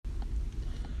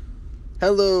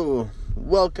Hello,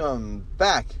 welcome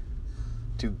back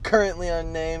to Currently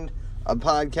Unnamed, a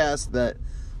podcast that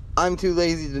I'm too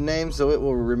lazy to name, so it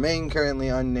will remain currently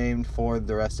unnamed for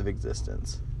the rest of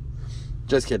existence.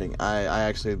 Just kidding. I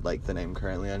actually like the name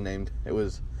Currently Unnamed. It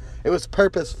was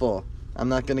purposeful. I'm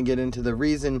not going to get into the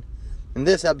reason in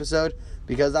this episode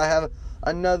because I have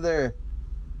another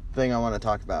thing I want to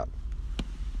talk about.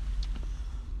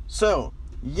 So,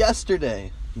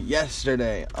 yesterday,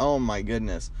 oh my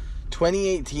goodness,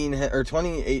 2018, or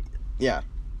 28, yeah,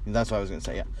 that's what I was going to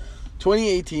say, yeah.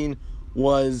 2018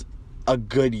 was a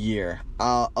good year.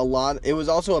 It was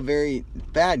also a very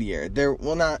bad year. It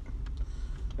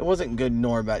wasn't good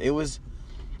nor bad. It was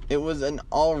an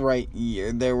alright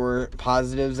year. There were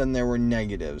positives and there were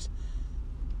negatives.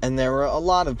 And there were a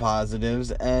lot of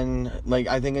positives and,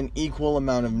 I think an equal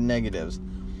amount of negatives.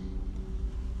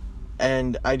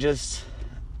 And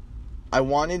I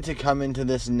wanted to come into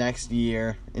this next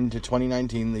year, into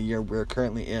 2019, the year we're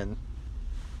currently in.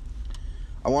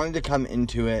 I wanted to come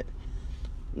into it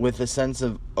with a sense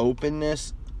of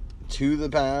openness to the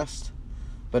past,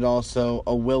 but also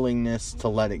a willingness to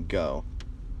let it go.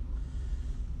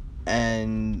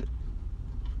 And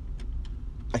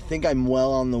I think I'm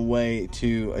well on the way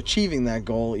to achieving that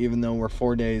goal, even though we're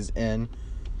 4 days in.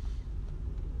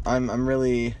 I'm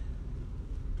really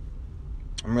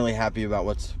happy about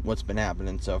what's been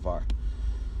happening so far.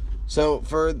 So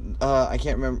for I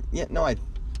can't remember. Yeah, no, I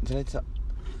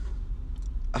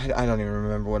don't even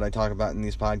remember what I talk about in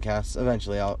these podcasts.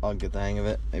 Eventually, I'll get the hang of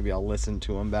it. Maybe I'll listen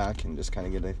to them back and just kind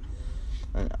of get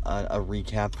a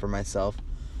recap for myself.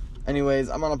 Anyways,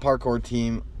 I'm on a parkour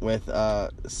team with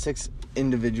 6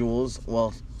 individuals.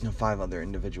 Well, 5 other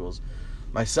individuals.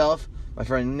 Myself, my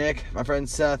friend Nick, my friend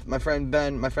Seth, my friend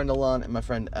Ben, my friend Alon, and my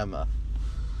friend Emma.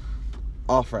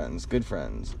 All friends, good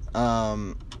friends.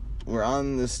 We're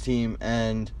on this team,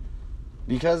 and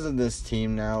because of this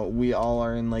team now, we all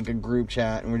are in a group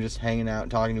chat, and we're just hanging out,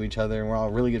 talking to each other, and we're all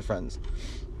really good friends.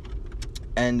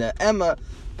 And Emma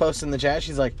posted in the chat,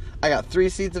 she's like, I got 3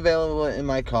 seats available in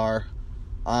my car.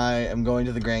 I am going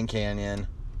to the Grand Canyon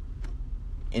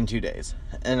in 2 days.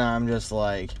 And I'm just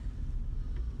like,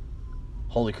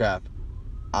 holy crap.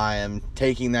 I am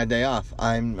taking that day off.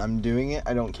 I'm doing it.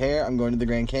 I don't care. I'm going to the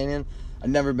Grand Canyon. I've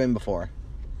never been before.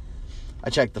 I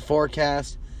checked the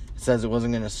forecast. It says it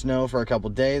wasn't going to snow for a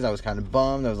couple days. I was kind of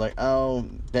bummed. I was like, oh,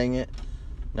 dang it.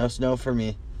 No snow for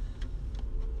me.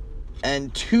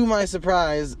 And to my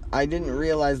surprise, I didn't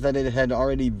realize that it had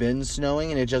already been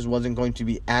snowing and it just wasn't going to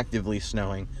be actively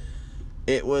snowing.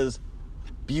 It was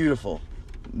beautiful.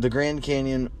 The Grand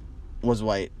Canyon was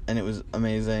white and it was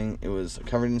amazing. It was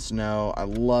covered in snow. I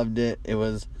loved it. It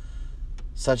was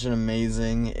such an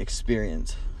amazing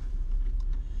experience.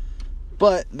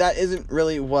 But that isn't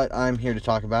really what I'm here to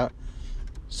talk about.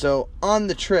 So on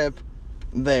the trip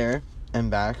there and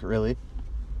back, really,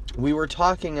 we were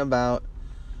talking about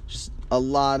just a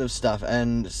lot of stuff,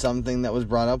 and something that was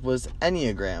brought up was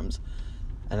Enneagrams.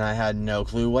 And I had no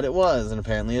clue what it was, and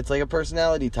apparently it's like a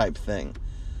personality type thing.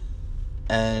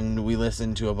 And we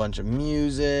listened to a bunch of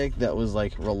music that was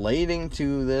relating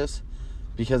to this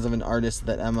because of an artist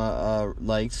that Emma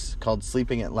likes called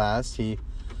Sleeping at Last.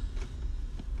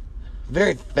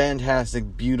 Very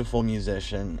fantastic, beautiful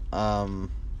musician. So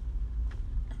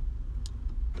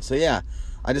yeah,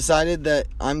 I decided that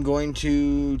I'm going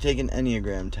to take an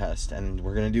Enneagram test, and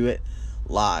we're going to do it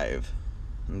live.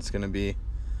 And it's going to be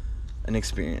an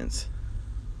experience.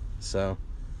 So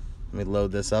let me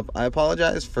load this up. I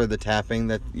apologize for the tapping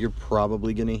that you're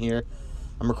probably going to hear.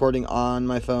 I'm recording on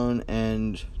my phone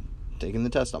and taking the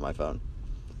test on my phone.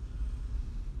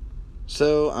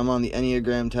 So I'm on the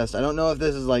Enneagram test. I don't know if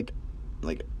this is like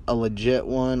a legit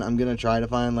one. I'm gonna try to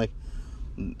find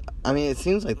it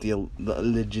seems like the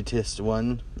legitist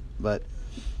one, but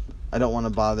I don't want to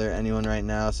bother anyone right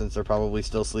now since they're probably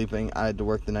still sleeping. I had to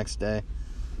work the next day,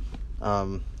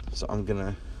 so I'm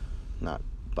gonna not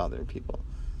bother people.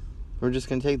 We're just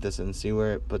gonna take this and see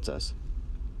where it puts us.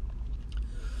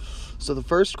 So the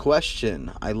first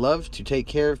question: I love to take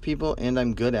care of people and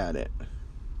I'm good at it.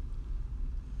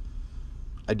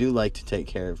 I do like to take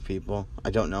care of people.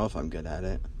 I don't know if I'm good at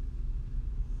it.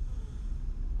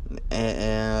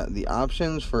 And the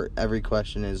options for every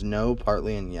question is no,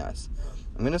 partly, and yes.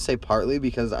 I'm going to say partly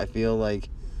because I feel like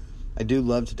I do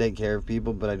love to take care of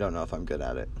people, but I don't know if I'm good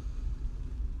at it.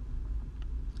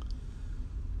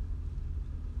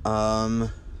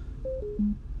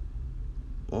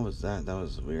 What was that? That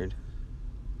was weird.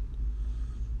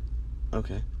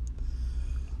 Okay.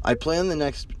 I plan the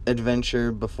next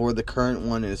adventure before the current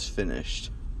one is finished.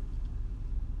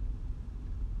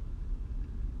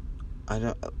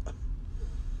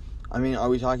 I mean, are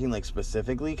we talking, like,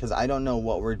 specifically? Because I don't know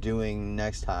what we're doing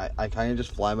next time. I kind of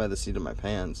just fly by the seat of my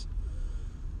pants.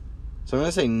 So I'm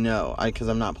going to say no, because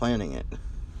I'm not planning it.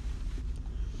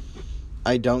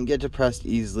 I don't get depressed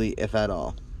easily, if at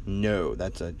all. No,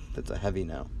 that's a heavy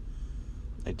no.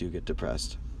 I do get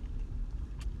depressed.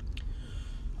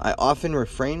 I often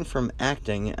refrain from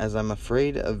acting as I'm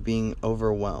afraid of being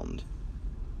overwhelmed.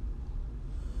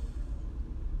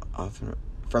 Often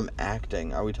from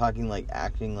acting. Are we talking like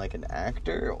acting like an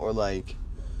actor, or like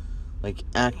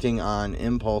acting on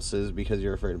impulses because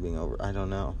you're afraid of being over? I don't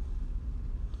know.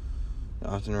 I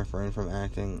often refrain from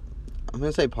acting. I'm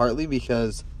going to say partly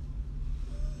because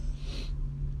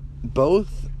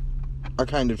both are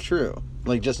kind of true.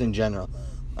 Like, just in general.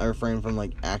 I refrain from,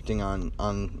 like, acting on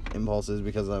impulses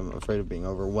because I'm afraid of being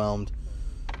overwhelmed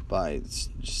by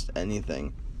just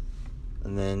anything.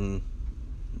 And then,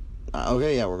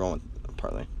 okay, yeah, we're going with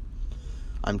partly.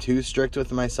 I'm too strict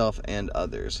with myself and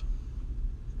others.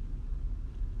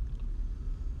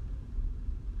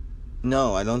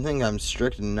 No, I don't think I'm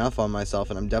strict enough on myself,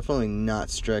 and I'm definitely not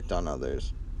strict on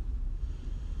others.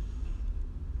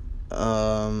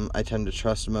 I tend to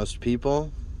trust most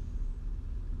people.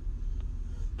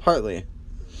 Partly.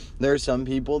 There are some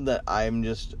people that I'm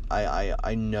just,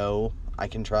 I know I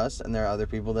can trust, and there are other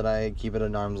people that I keep at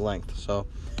an arm's length, so,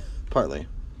 partly.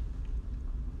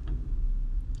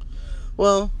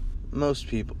 Well, most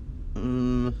people,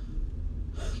 no,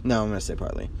 I'm going to say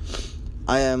partly.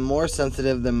 I am more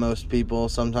sensitive than most people.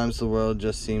 Sometimes the world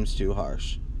just seems too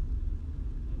harsh.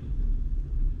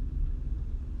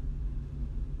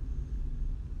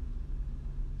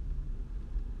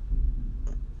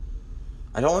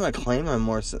 I don't want to claim I'm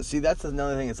more... See, that's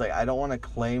another thing. It's like, I don't want to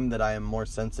claim that I am more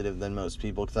sensitive than most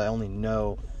people, because I only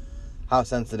know how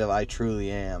sensitive I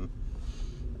truly am,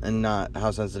 and not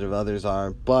how sensitive others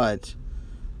are. But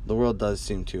the world does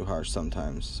seem too harsh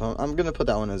sometimes. So I'm going to put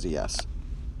that one as a yes.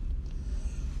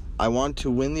 I want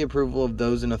to win the approval of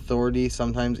those in authority,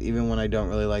 sometimes even when I don't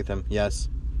really like them. Yes.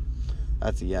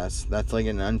 That's a yes. That's like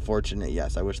an unfortunate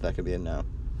yes. I wish that could be a no.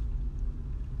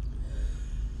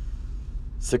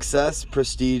 Success,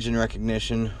 prestige, and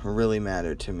recognition really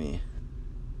matter to me.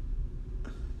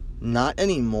 Not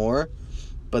anymore,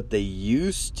 but they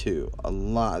used to a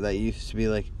lot. That used to be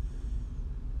like...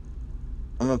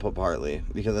 I'm going to put partly,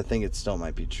 because I think it still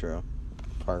might be true.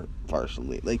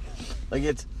 Partially. Like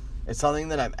it's something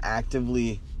that I'm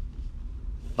actively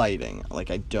fighting. Like,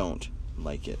 I don't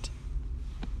like it.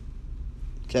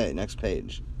 Okay, next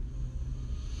page.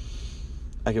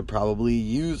 I could probably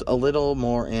use a little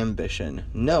more ambition.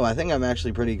 No, I think I'm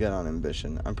actually pretty good on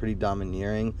ambition. I'm pretty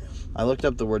domineering. I looked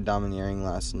up the word domineering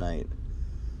last night.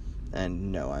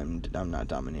 And no, I'm not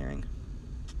domineering.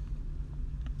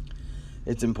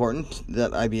 It's important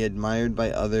that I be admired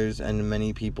by others, and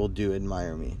many people do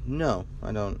admire me. No,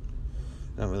 I don't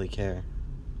really care.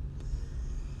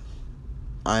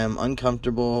 I am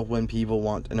uncomfortable when people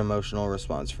want an emotional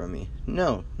response from me.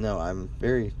 No, I'm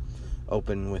very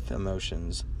open with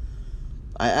emotions.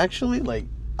 I actually, like,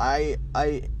 if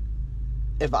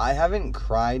I haven't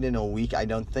cried in a week, I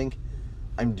don't think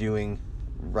I'm doing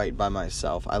right by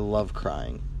myself. I love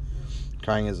crying.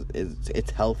 Crying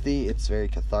it's healthy, it's very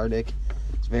cathartic,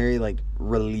 it's very, like,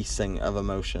 releasing of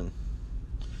emotion.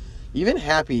 Even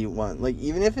happy one, like,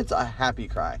 even if it's a happy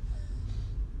cry,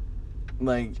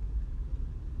 like,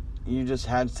 you just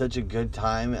had such a good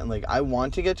time, and, like, I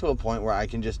want to get to a point where I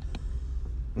can just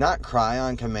not cry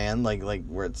on command, like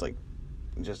where it's like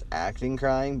just acting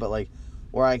crying, but like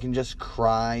where I can just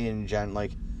cry and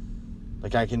like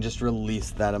I can just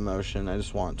release that emotion. I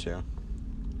just want to,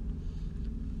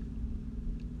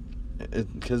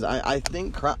 because I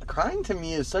think crying to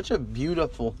me is such a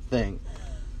beautiful thing.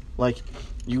 Like,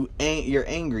 you're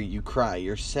angry, you cry.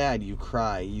 You're sad, you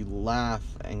cry. You laugh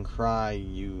and cry.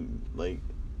 You, like,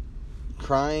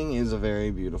 crying is a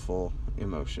very beautiful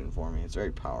emotion for me. It's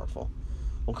very powerful.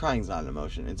 Well, crying's not an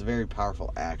emotion. It's a very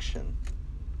powerful action.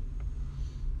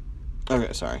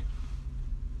 Okay, sorry.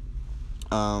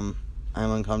 I'm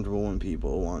uncomfortable when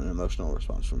people want an emotional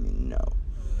response from me. No.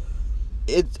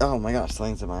 Oh my gosh,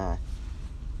 something's in my eye.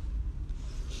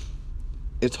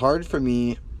 It's hard for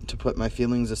me to put my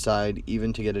feelings aside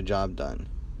even to get a job done.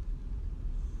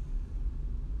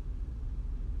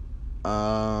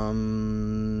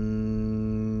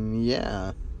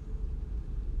 Yeah.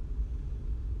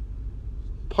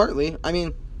 Partly. I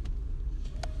mean,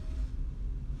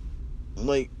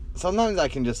 like, sometimes I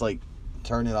can just, like,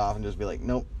 turn it off and just be like,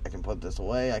 nope, I can put this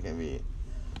away, I can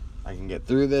get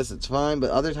through this, it's fine. But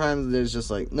other times there's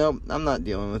just like, nope, I'm not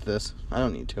dealing with this, I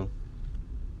don't need to.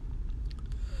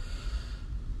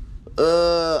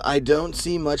 I don't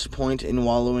see much point in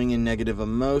wallowing in negative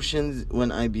emotions.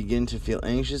 When I begin to feel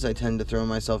anxious, I tend to throw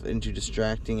myself into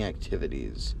distracting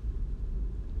activities.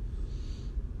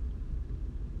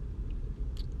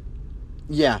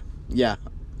 Yeah.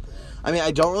 I mean,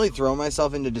 I don't really throw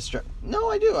myself into No,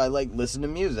 I do. I listen to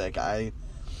music. I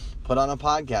put on a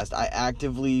podcast. I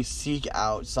actively seek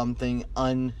out something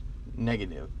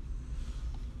unnegative.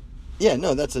 Yeah,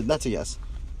 no, that's a yes.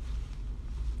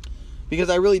 Because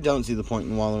I really don't see the point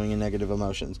in wallowing in negative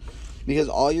emotions. Because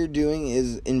all you're doing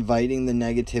is inviting the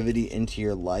negativity into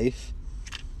your life.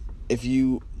 If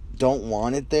you don't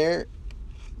want it there,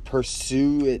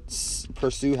 pursue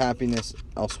happiness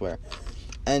elsewhere.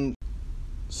 And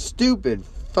stupid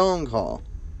phone call.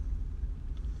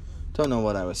 Don't know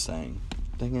what I was saying.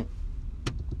 Dang it.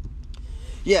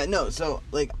 Yeah, no, so,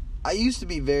 I used to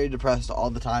be very depressed all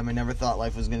the time. I never thought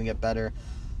life was going to get better.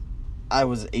 I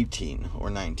was 18 or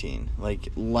 19.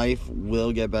 Life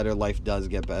will get better. Life does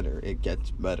get better. It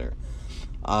gets better.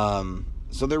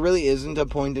 So there really isn't a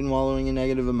point in wallowing in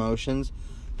negative emotions.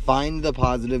 Find the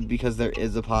positive, because there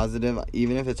is a positive,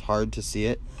 even if it's hard to see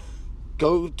it.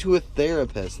 Go to a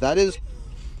therapist. This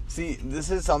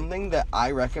is something that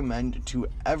I recommend to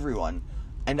everyone.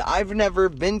 And I've never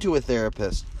been to a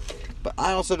therapist. But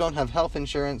I also don't have health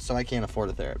insurance, so I can't afford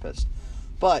a therapist.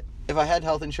 But if I had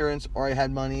health insurance or I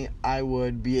had money, I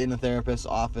would be in a therapist's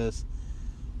office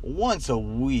once a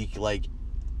week,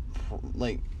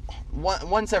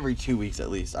 once every 2 weeks at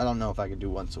least. I don't know if I could do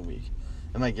once a week.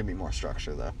 It might give me more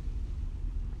structure, though.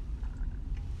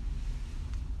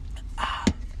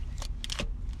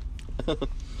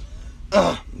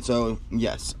 So,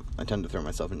 yes, I tend to throw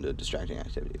myself into distracting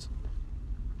activities.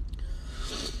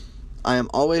 I am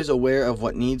always aware of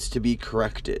what needs to be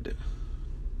corrected.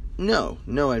 No,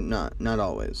 I'm not. Not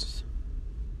always.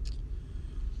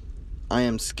 I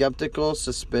am skeptical,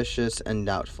 suspicious, and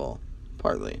doubtful.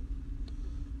 Partly.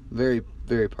 Very,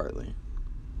 very partly.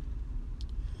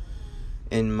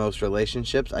 In most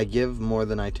relationships, I give more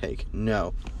than I take.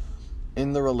 No.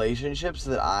 In the relationships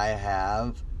that I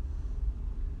have,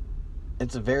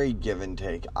 it's a very give and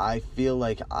take. I feel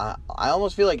like I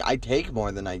almost feel like I take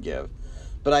more than I give.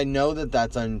 But I know that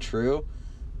that's untrue,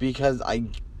 because I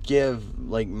give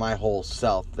my whole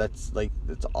self. That's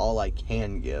all I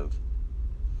can give.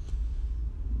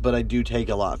 But I do take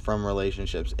a lot from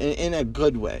relationships in a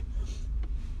good way.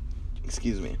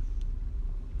 Excuse me.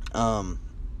 No,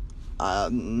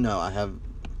 I have.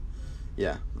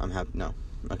 Yeah, I'm happy. No,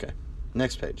 okay.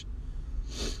 Next page.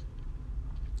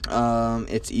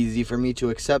 It's easy for me to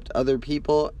accept other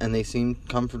people, and they seem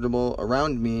comfortable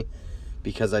around me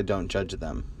because I don't judge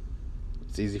them.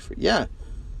 It's easy for... Yeah.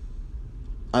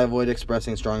 I avoid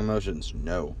expressing strong emotions.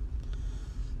 No.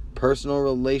 Personal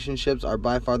relationships are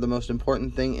by far the most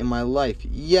important thing in my life.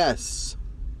 Yes.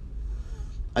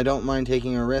 I don't mind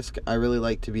taking a risk. I really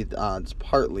like to beat the odds.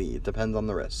 Partly. It depends on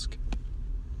the risk.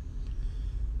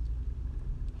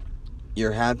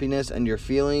 Your happiness and your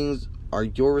feelings are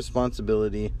your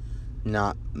responsibility,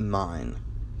 not mine.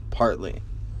 Partly.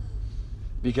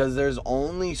 Because there's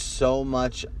only so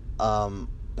much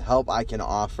help I can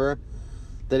offer,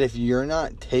 that if you're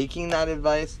not taking that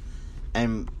advice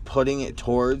and putting it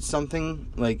towards something,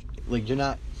 you're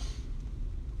not...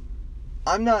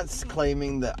 I'm not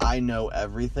claiming that I know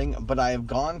everything, but I have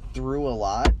gone through a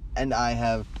lot, and I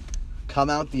have come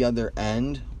out the other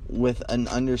end with an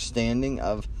understanding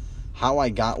of how I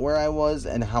got where I was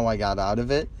and how I got out of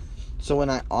it. So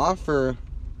when I offer...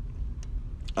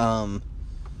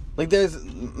 there's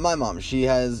my mom. She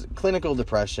has clinical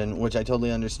depression, which I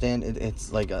totally understand.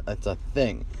 It's a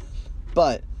thing.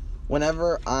 But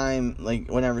whenever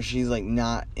she's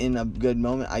not in a good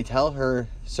moment, I tell her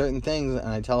certain things, and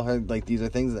I tell her these are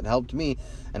things that helped me,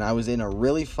 and I was in a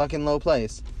really fucking low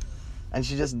place, and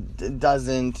she just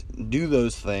doesn't do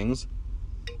those things,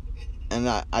 and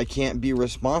I can't be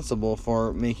responsible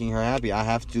for making her happy. I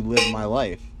have to live my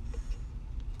life.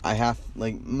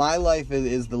 My life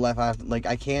is the life I have to,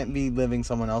 I can't be living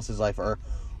someone else's life or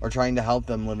trying to help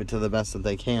them live it to the best that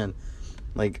they can,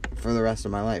 for the rest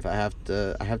of my life. I have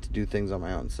to do things on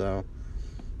my own, so,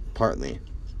 partly.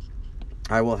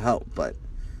 I will help, but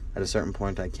at a certain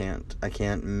point I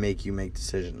can't make you make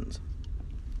decisions.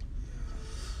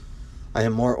 I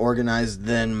am more organized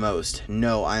than most.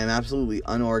 No, I am absolutely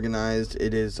unorganized.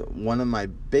 It is one of my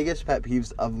biggest pet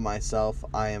peeves of myself.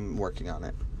 I am working on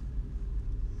it.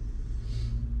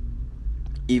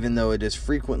 Even though it is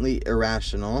frequently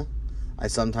irrational, I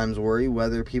sometimes worry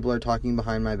whether people are talking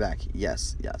behind my back.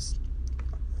 Yes.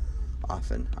 I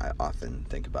often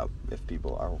think about if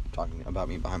people are talking about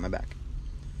me behind my back.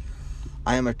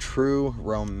 I am a true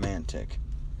romantic.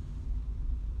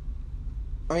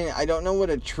 I mean, I don't know what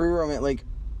a true romance, like,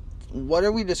 what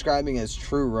are we describing as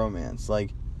true romance?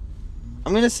 Like,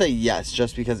 I'm going to say yes,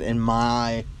 just because in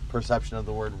my perception of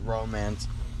the word romance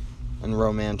and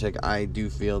romantic, I do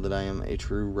feel that I am a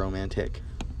true romantic.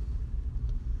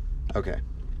 Okay.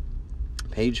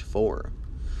 Page 4.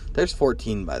 There's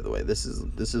 14, by the way. This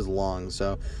is long,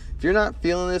 so if you're not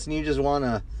feeling this and you just want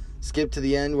to skip to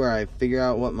the end where I figure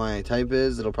out what my type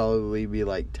is, it'll probably be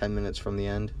like 10 minutes from the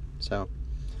end. So,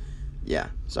 yeah,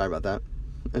 sorry about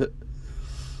that.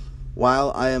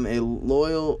 While I am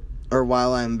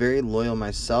very loyal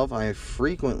myself, I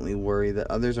frequently worry that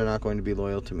others are not going to be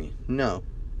loyal to me. No.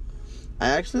 I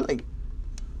actually, like,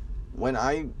 when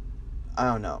I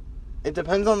don't know. It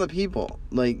depends on the people.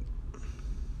 Like,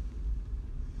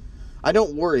 I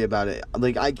don't worry about it.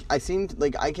 Like, I seem to,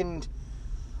 like, I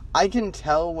can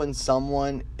tell when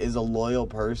someone is a loyal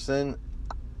person,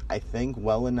 I think,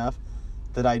 well enough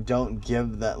that I don't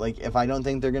give that, like, if I don't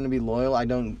think they're going to be loyal, I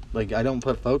don't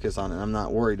put focus on it. I'm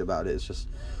not worried about it. It's just,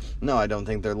 no, I don't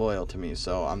think they're loyal to me,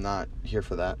 so I'm not here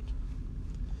for that.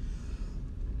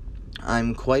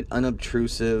 I'm quite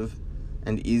unobtrusive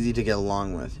and easy to get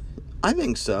along with. I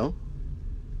think so.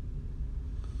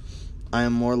 I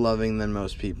am more loving than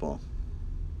most people.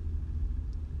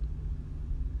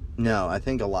 No, I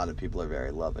think a lot of people are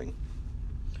very loving.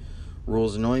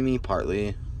 Rules annoy me,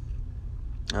 partly.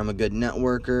 I'm a good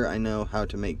networker. I know how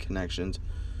to make connections.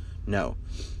 No.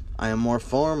 I am more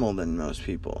formal than most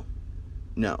people.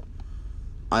 No.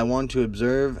 I want to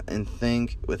observe and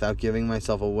think without giving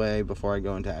myself away before I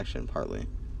go into action, partly.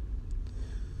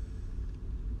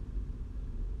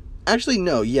 Actually,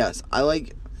 no, yes. I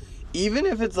like, even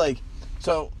if it's like,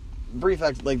 so, brief,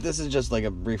 like, this is just like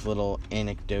a brief little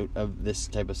anecdote of this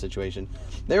type of situation.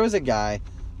 There was a guy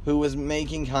who was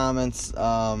making comments,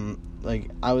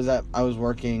 like, I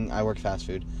worked fast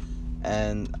food,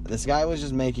 and this guy was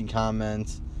just making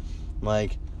comments,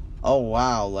 like, oh,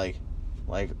 wow, like,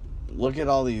 look at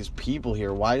all these people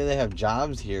here, why do they have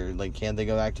jobs here, like, can't they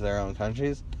go back to their own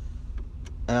countries?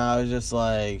 And I was just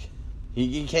like,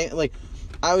 he can't, like,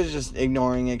 I was just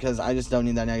ignoring it, because I just don't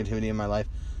need that negativity in my life.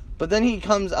 But then he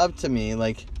comes up to me,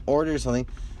 like, orders something,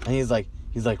 and he's like,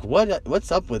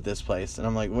 what's up with this place? And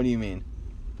I'm like, what do you mean?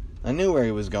 I knew where he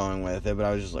was going with it, but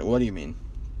I was just like, what do you mean?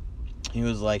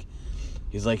 He's like,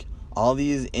 all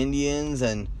these Indians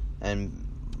and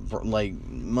like,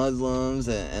 Muslims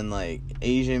and like,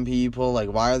 Asian people,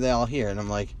 like, why are they all here? And I'm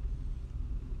like,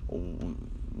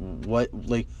 what,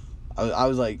 like, I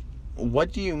was like,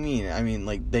 what do you mean? I mean,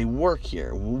 like, they work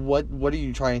here. What are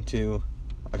you trying to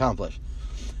accomplish?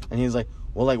 And he's like,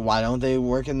 well, like, why don't they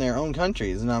work in their own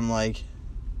countries? And I'm like,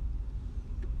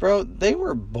 bro, they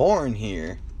were born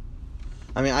here.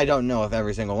 I mean, I don't know if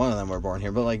every single one of them were born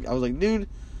here, but, like, I was like, dude,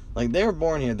 like, they were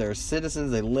born here, they're citizens,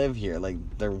 they live here, like,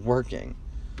 they're working.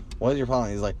 What is your problem?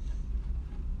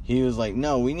 He was like,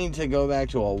 no, we need to go back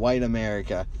to a white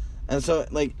America. And so,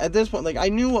 like, at this point, like, I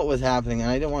knew what was happening, and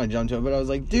I didn't want to jump to it, but I was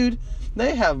like, dude,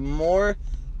 they have more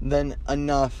than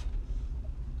enough,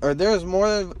 or there's more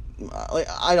than, like,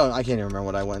 I can't even remember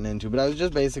what I went into, but I was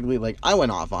just basically, like, I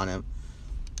went off on him,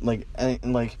 like,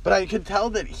 and like, but I could tell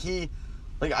that he,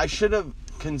 like, I should have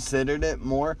considered it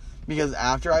more, because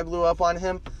after I blew up on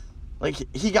him, like,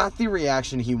 he got the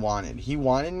reaction he wanted. He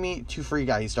wanted me to freak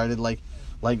out. He started, like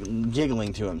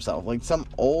giggling to himself. Like, some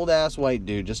old-ass white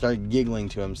dude just started giggling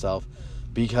to himself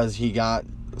because he got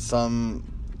some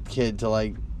kid to,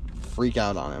 like, freak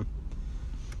out on him.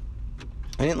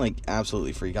 I didn't, like,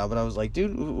 absolutely freak out, but I was like,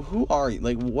 dude, who are you?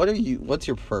 Like, what's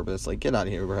your purpose? Like, get out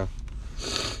of here, bro.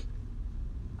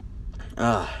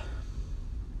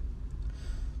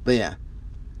 But yeah,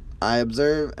 I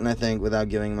observe and I think without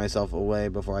giving myself away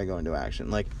before I go into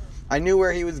action. Like, I knew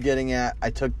where he was getting at.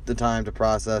 I took the time to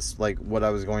process, like, what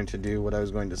I was going to do, what I was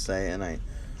going to say, and I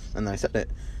said it.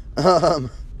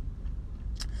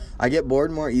 I get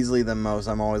bored more easily than most.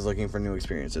 I'm always looking for new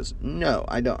experiences. No,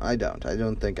 I don't. I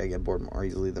don't think I get bored more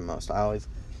easily than most. I always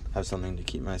have something to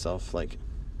keep myself, like,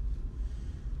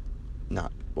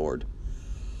 not bored.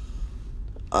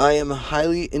 I am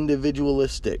highly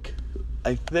individualistic.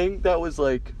 I think that was,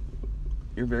 like,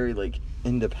 you're very, like,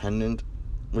 independent,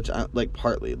 which I, like,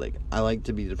 partly, like, I like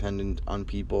to be dependent on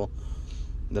people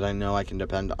that I know I can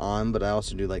depend on, but I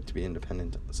also do like to be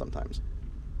independent sometimes.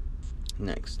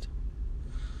 Next.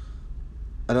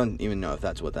 I don't even know if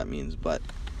that's what that means, but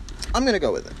I'm gonna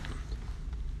go with it.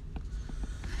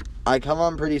 I come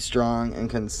on pretty strong and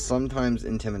can sometimes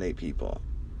intimidate people.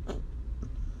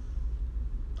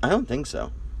 I don't think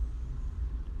so.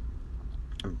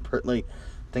 I'm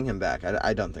thinking back,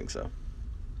 I don't think so.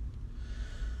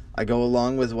 I go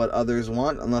along with what others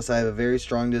want unless I have a very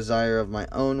strong desire of my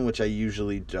own, which I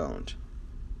usually don't.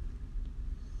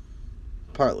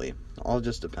 Partly. All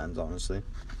just depends, honestly.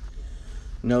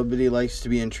 Nobody likes to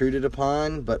be intruded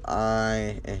upon, but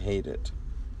I hate it.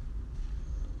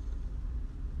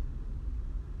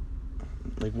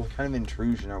 Like, what kind of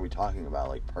intrusion are we talking about?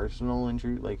 Like, personal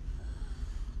intrusion? Like,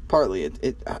 partly.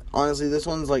 It honestly, this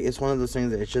one's like, it's one of those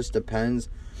things that it just depends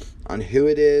on who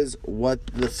it is, what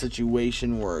the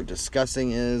situation we're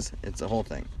discussing is. It's a whole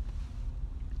thing.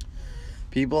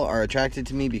 People are attracted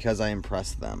to me because I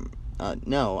impress them.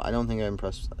 No, I don't think I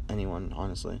impress anyone,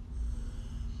 honestly.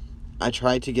 I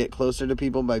try to get closer to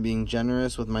people by being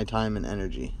generous with my time and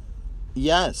energy.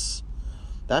 Yes.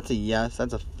 That's a yes.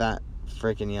 That's a fat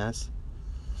freaking yes.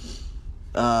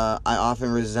 I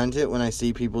often resent it when I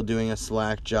see people doing a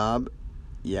slack job.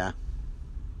 Yeah.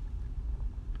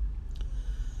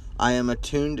 I am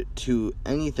attuned to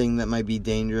anything that might be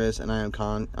dangerous, and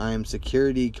I am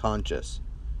security conscious.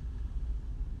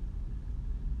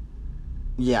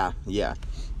 Yeah.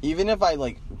 Even if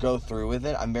I, go through with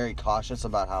it, I'm very cautious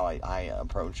about how I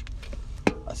approach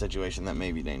a situation that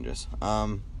may be dangerous.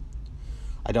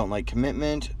 I don't like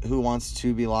commitment. Who wants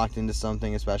to be locked into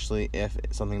something, especially if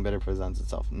something better presents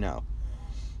itself? No.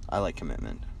 I like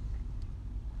commitment.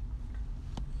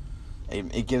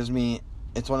 It gives me...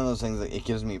 It's one of those things that it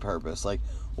gives me purpose. Like,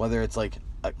 whether it's, a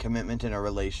commitment in a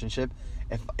relationship.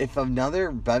 If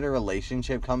another better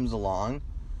relationship comes along...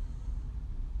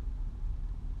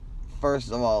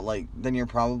 First of all, then you're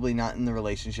probably not in the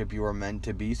relationship you were meant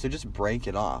to be, so just break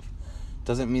it off.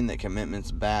 Doesn't mean that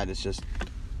commitment's bad, it's just,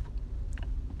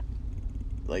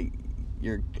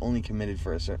 you're only committed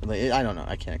for a certain, I don't know,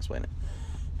 I can't explain it.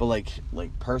 But,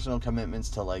 personal commitments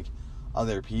to,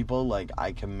 other people,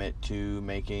 I commit to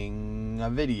making a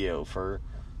video for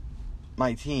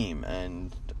my team,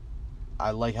 and I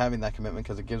like having that commitment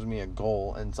because it gives me a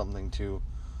goal and something to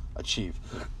achieve.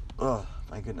 Oh,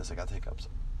 my goodness, I got hiccups.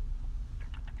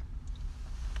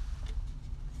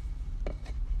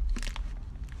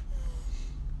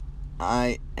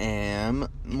 I am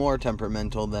more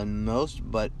temperamental than most,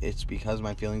 but it's because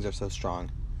my feelings are so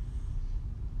strong.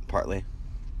 Partly.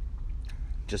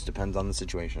 Just depends on the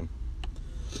situation.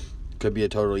 Could be a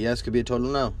total yes, could be a total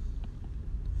no.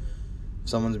 If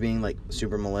someone's being,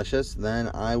 super malicious,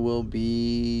 then I will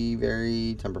be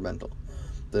very temperamental.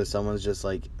 If someone's just,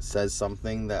 says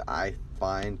something that I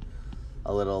find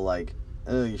a little,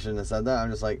 oh, you shouldn't have said that, I'm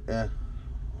just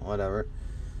whatever.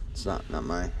 It's not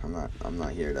my, I'm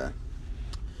not here to...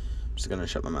 Just gonna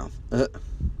shut my mouth.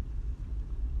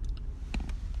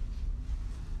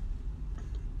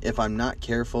 If I'm not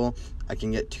careful, I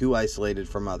can get too isolated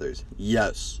from others.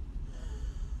 Yes.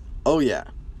 Oh yeah,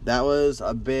 that was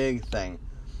a big thing.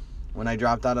 When I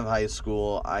dropped out of high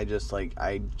school, I just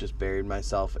buried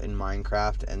myself in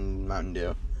Minecraft and Mountain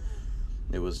Dew.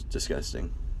 It was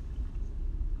disgusting.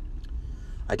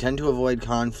 I tend to avoid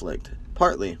conflict,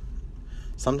 partly.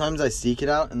 Sometimes I seek it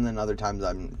out, and then other times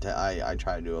I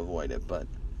try to avoid it, but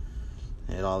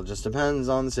it all just depends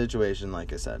on the situation,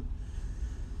 like I said.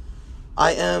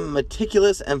 I am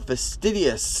meticulous and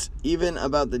fastidious, even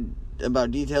about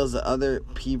details that other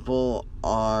people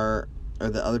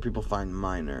find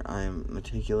minor. I am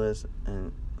meticulous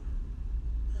and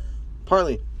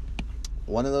partly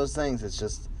one of those things. It's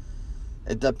just,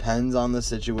 it depends on the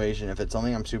situation. If it's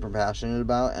something I'm super passionate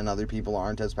about and other people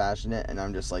aren't as passionate and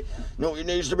I'm just no, it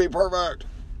needs to be perfect.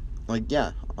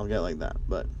 Yeah, I'll get like that.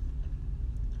 But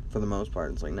for the most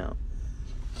part, it's no.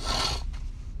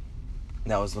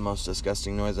 That was the most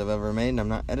disgusting noise I've ever made, and I'm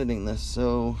not editing this,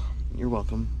 so you're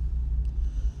welcome.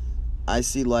 I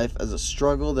see life as a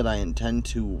struggle that I intend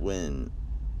to win.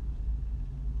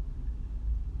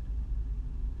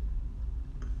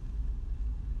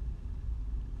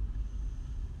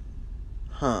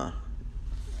 Huh.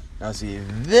 Now see,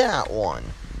 that one,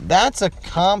 that's a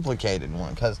complicated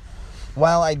one, because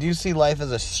while I do see life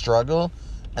as a struggle,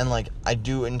 and I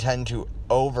do intend to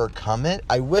overcome it,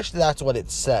 I wish that's what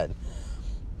it said,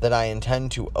 that I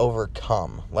intend to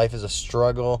overcome. Life is a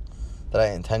struggle that I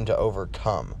intend to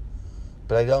overcome.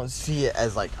 But I don't see it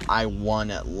as I won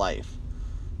at life.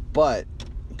 But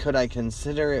could I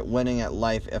consider it winning at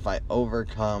life if I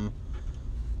overcome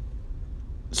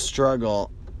struggle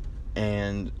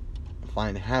and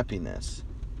find happiness?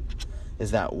 Is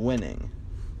that winning?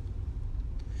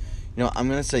 I'm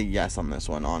going to say yes on this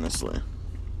one, honestly.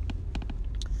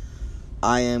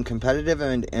 I am competitive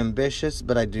and ambitious,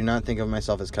 but I do not think of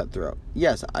myself as cutthroat.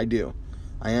 Yes, I do.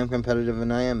 I am competitive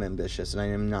and I am ambitious, and I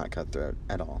am not cutthroat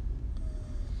at all.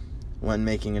 When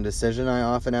making a decision, I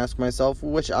often ask myself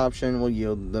which option will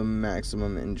yield the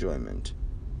maximum enjoyment.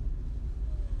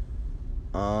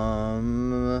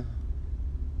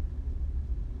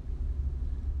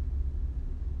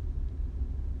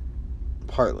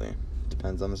 Partly.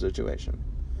 Depends on the situation.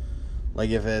 Like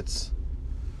if it's,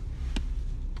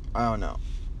 I don't know.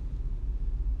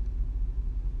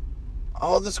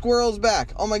 Oh, the squirrel's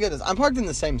back. Oh my goodness. I'm parked in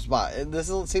the same spot.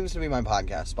 Seems to be my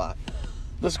podcast spot.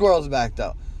 The squirrel's back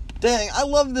though. Dang, I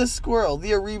love this squirrel.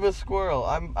 The Ariba squirrel.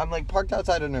 I'm like parked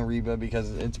outside an Ariba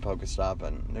because it's a Pokestop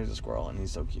and there's a squirrel and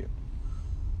he's so cute.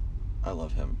 I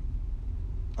love him.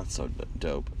 That's so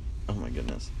dope. Oh my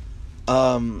goodness.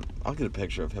 I'll get a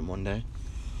picture of him one day.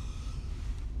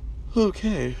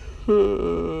 Okay.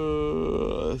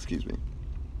 Excuse me.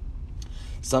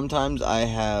 Sometimes I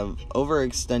have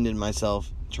overextended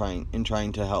myself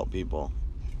trying to help people.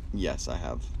 Yes, I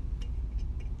have.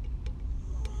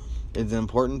 It's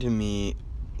important to me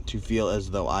to feel as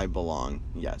though I belong.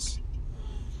 Yes.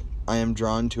 I am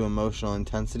drawn to emotional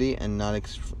intensity and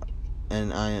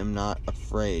I am not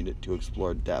afraid to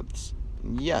explore depths.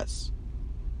 Yes.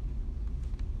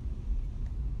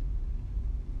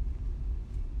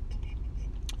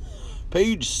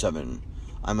 Page 7.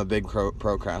 I'm a big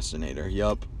procrastinator.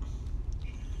 Yup.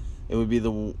 It would be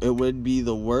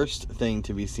the worst thing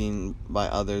to be seen by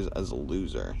others as a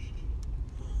loser.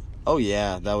 Oh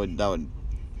yeah, that would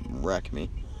wreck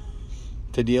me.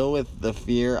 To deal with the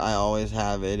fear I always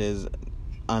have, I'm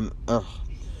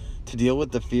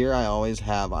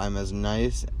as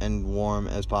nice and warm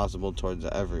as possible towards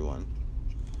everyone.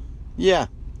 Yeah,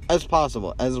 as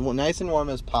possible. As nice and warm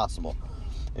as possible.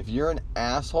 If you're an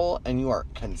asshole and you are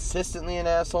consistently an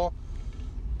asshole,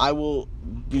 I will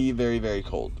be very, very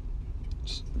cold.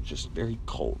 Just very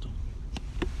cold.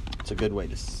 It's a good way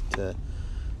to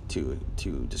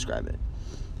describe it.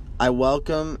 I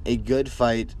welcome a good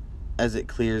fight as it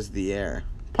clears the air.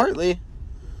 Partly.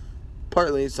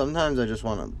 Sometimes I just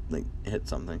want to hit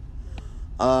something.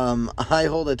 I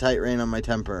hold a tight rein on my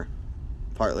temper.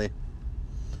 Partly.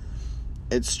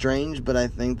 It's strange, but I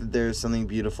think that there's something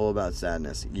beautiful about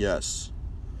sadness. Yes.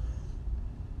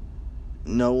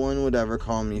 No one would ever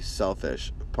call me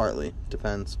selfish. Partly.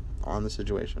 Depends on the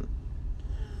situation.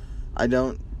 I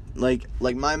don't like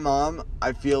my mom.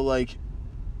 I feel like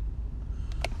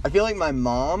my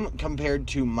mom compared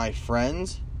to my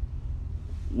friends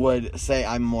would say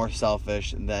I'm more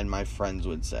selfish than my friends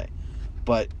would say.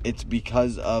 But it's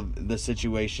because of the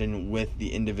situation with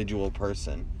the individual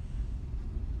person.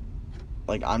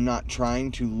 Like, I'm not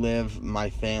trying to live my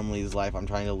family's life. I'm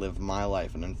trying to live my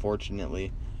life. And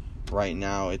unfortunately, right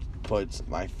now, it puts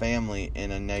my family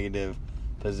in a negative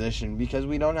position because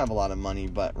we don't have a lot of money.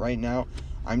 But right now,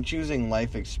 I'm choosing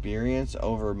life experience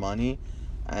over money.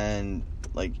 And,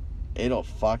 it'll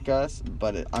fuck us.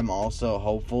 But I'm also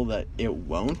hopeful that it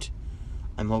won't.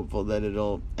 I'm hopeful that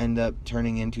it'll end up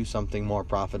turning into something more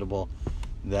profitable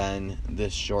than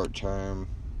this short-term,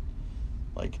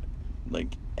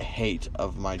 hate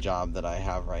of my job that I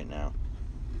have right now.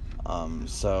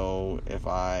 So if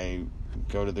I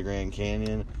go to the Grand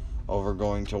Canyon over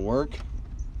going to work,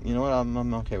 you know what,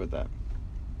 I'm okay with that.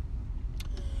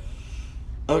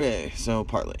 Okay, so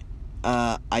partly.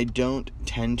 I don't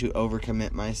tend to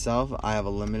overcommit myself. I have a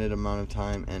limited amount of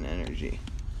time and energy.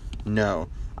 No,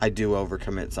 I do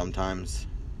overcommit sometimes.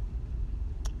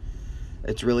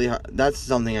 It's really hard. That's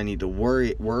something I need to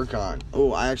work on.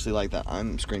 Oh, I actually like that.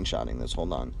 I'm screenshotting this.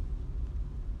 Hold on.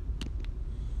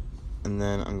 And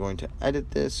then I'm going to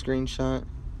edit this screenshot.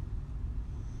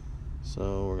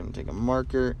 So we're going to take a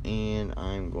marker and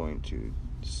I'm going to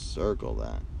circle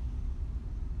that.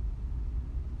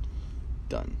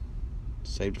 Done.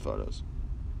 Saved photos.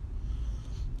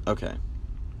 Okay.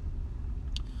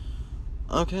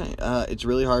 It's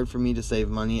really hard for me to save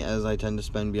money as I tend to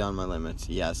spend beyond my limits.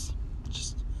 Yes.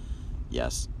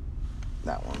 Yes.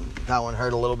 That one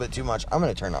hurt a little bit too much. I'm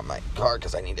going to turn on my car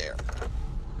because I need air.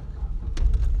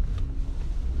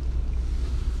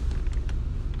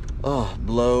 Oh,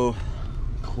 blow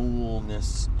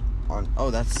coolness on.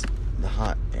 Oh, that's the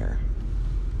hot air.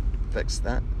 Fix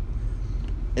that.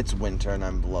 It's winter and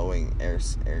I'm blowing air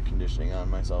conditioning on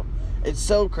myself. It's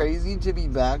so crazy to be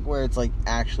back where it's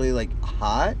actually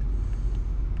hot,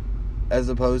 as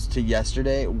opposed to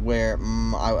yesterday where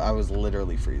I was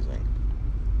literally freezing.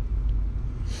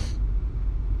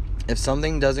 If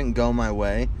something doesn't go my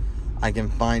way, I can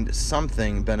find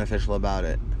something beneficial about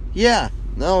it. Yeah,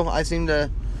 no, I seem to,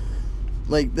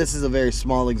 this is a very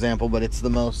small example, but it's the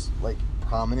most,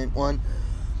 prominent one.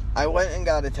 I went and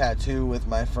got a tattoo with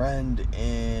my friend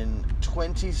in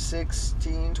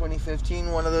 2016,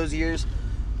 2015, one of those years.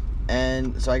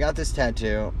 And so I got this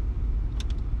tattoo,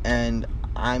 and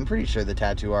I'm pretty sure the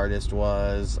tattoo artist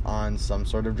was on some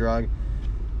sort of drug.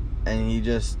 and he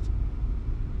just,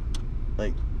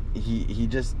 like, he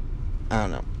just, I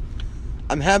don't know.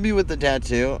 I'm happy with the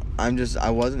tattoo. I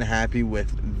wasn't happy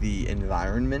with the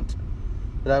environment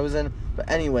that I was in. But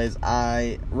anyways,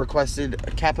 I requested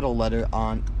a capital letter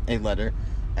on a letter,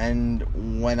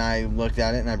 and when I looked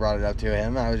at it and I brought it up to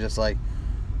him, I was just like,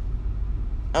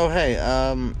 oh, hey,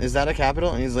 is that a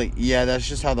capital? And he's like, yeah, that's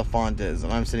just how the font is.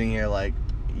 And I'm sitting here like,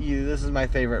 this is my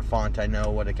favorite font. I know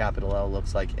what a capital L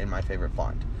looks like in my favorite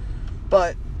font.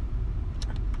 But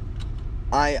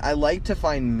I like to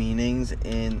find meanings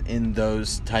in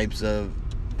those types of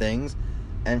things.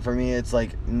 And for me, it's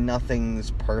like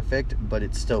nothing's perfect, but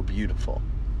it's still beautiful.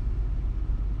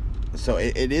 So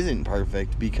it isn't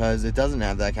perfect because it doesn't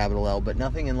have that capital L, but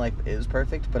nothing in life is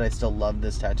perfect, but I still love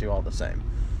this tattoo all the same.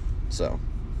 So,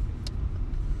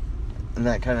 and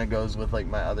that kind of goes with like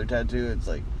my other tattoo. It's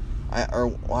like, I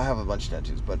have a bunch of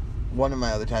tattoos, but one of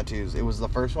my other tattoos, it was the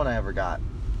first one I ever got.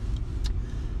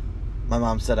 My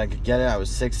mom said I could get it. I was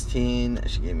 16.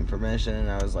 She gave me permission,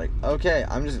 and I was like, okay.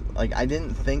 I'm just, like, I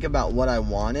didn't think about what I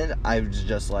wanted. I was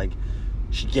just like,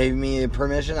 she gave me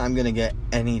permission. I'm going to get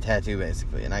any tattoo,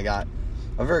 basically. And I got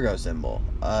a Virgo symbol.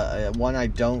 One I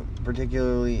don't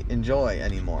particularly enjoy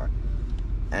anymore.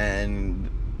 And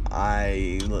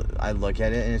I look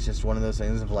at it, and it's just one of those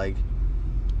things of, like,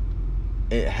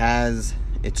 it has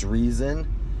its reason.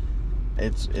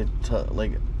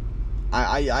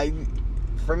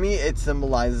 For me, it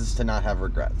symbolizes to not have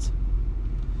regrets.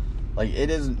 Like,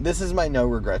 this is my no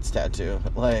regrets tattoo.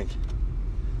 Like,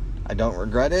 I don't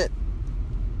regret it,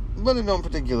 but I don't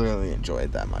particularly enjoy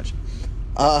it that much.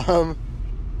 I'm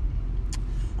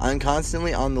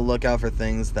constantly on the lookout for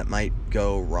things that might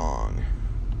go wrong.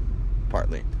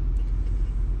 Partly.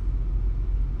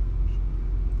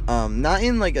 Not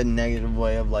in, like, a negative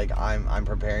way of, like, I'm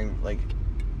preparing, like,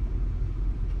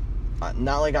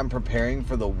 not like I'm preparing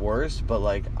for the worst, but,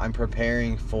 like, I'm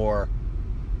preparing for,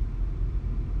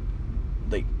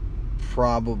 like,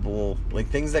 probable, like,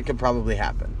 things that could probably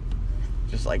happen.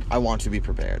 Just, like, I want to be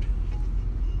prepared.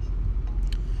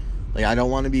 Like, I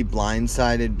don't want to be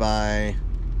blindsided by,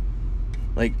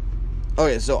 like,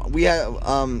 okay, so we have,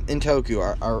 in Toku,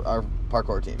 our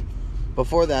parkour team.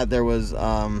 Before that, there was,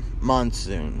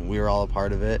 Monsoon. We were all a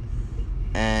part of it.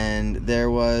 And there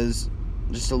was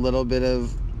just a little bit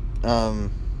of, I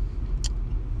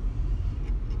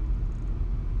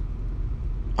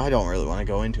don't really want to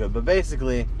go into it, but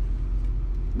basically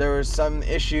there were some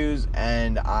issues,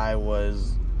 and I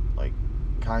was, like,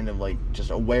 kind of, like, just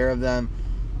aware of them,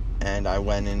 and I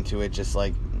went into it just,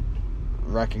 like,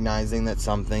 recognizing that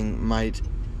something might,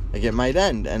 like, it might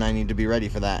end, and I need to be ready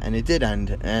for that, and it did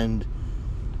end, and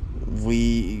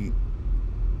we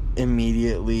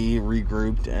immediately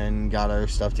regrouped and got our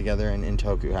stuff together, and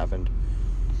Intoku happened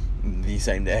the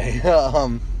same day.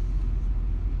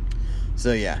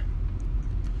 So yeah,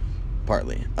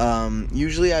 partly.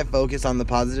 Usually I focus on the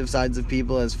positive sides of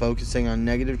people, as focusing on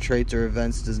negative traits or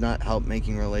events does not help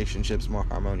making relationships more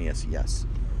harmonious. Yes.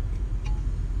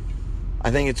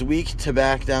 I think it's weak to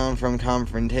back down from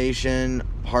confrontation.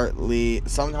 Partly,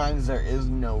 sometimes there is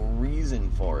no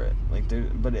reason for it. Like,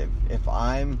 but if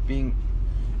I'm being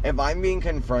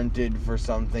confronted for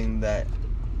something that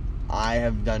I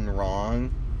have done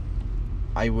wrong,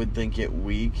 I would think it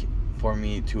weak for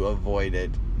me to avoid it,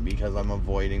 because I'm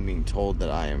avoiding being told that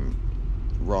I am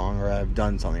wrong or I've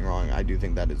done something wrong. I do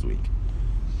think that is weak.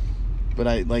 But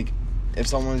if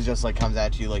someone just, like, comes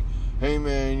at you like, hey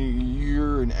man,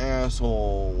 you're an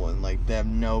asshole, and, like, they have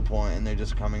no point, and they're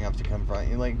just coming up to confront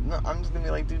you, like, no, I'm just gonna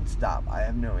be like, dude, stop. I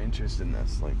have no interest in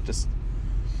this. Like, just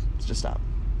stop.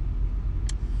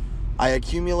 I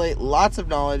accumulate lots of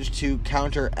knowledge to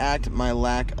counteract my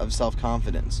lack of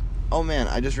self-confidence. Oh man,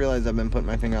 I just realized I've been putting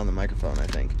my finger on the microphone, I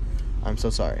think. I'm so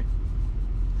sorry.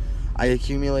 I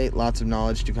accumulate lots of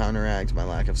knowledge to counteract my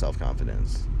lack of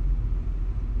self-confidence.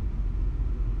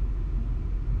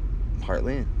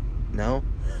 Partly? No?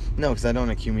 No, because I don't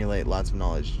accumulate lots of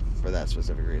knowledge for that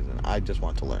specific reason. I just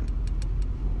want to learn.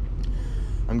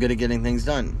 I'm good at getting things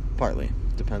done. Partly.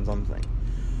 Depends on the thing.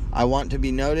 I want to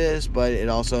be noticed, but it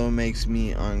also makes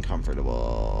me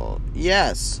uncomfortable.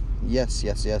 Yes. Yes.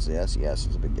 It's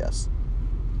a big yes.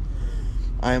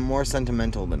 I am more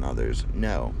sentimental than others.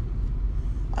 No.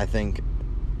 I think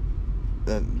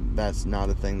that's not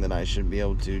a thing that I should be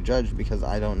able to judge, because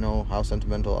I don't know how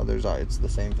sentimental others are. It's the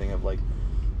same thing of, like,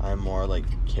 I'm more, like,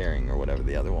 caring, or whatever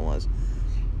the other one was.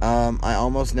 I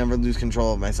almost never lose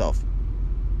control of myself.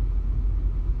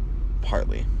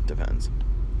 Partly. Depends.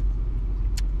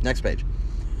 Next page.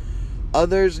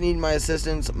 Others need my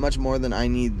assistance much more than I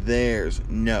need theirs.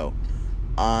 No.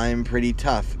 I'm pretty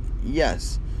tough.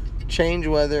 Yes. Change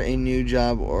whether to a new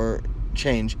job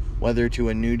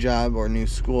or new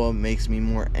school makes me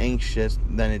more anxious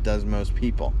than it does most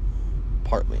people.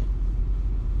 Partly.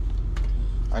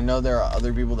 I know there are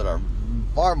other people that are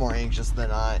far more anxious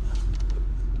than I,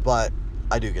 but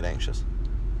I do get anxious.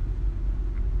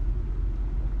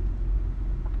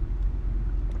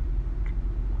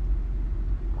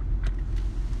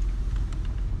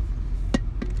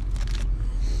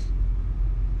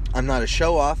 I'm not a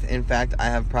show-off. In fact, I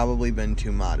have probably been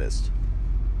too modest.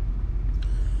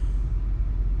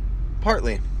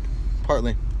 Partly.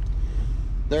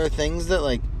 There are things that,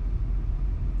 like,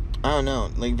 I don't know,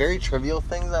 like, very trivial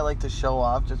things I like to show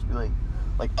off, just be like,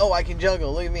 oh, I can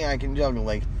juggle, look at me, I can juggle,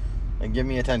 like, give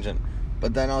me attention.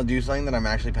 But then I'll do something that I'm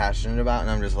actually passionate about, and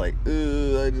I'm just like,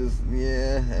 ooh,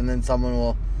 yeah, and then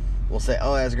someone will say,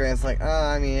 oh, that's great. It's like, oh,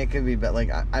 I mean, it could be better,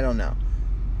 like, I don't know.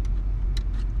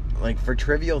 Like, for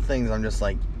trivial things, I'm just,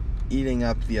 like, eating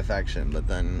up the affection. But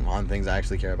then on things I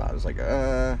actually care about, it's like,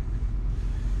 I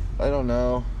don't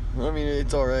know. I mean,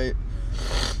 it's alright.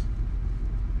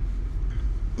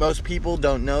 Most people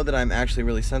don't know that I'm actually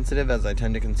really sensitive, as I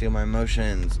tend to conceal my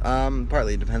emotions.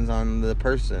 Partly, it depends on the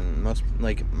person.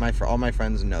 All my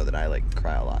friends know that I, like,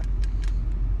 cry a lot.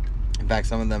 In fact,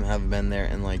 some of them have been there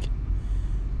and, like,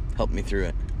 helped me through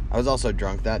it. I was also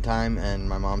drunk that time, and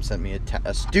my mom sent me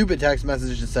a stupid text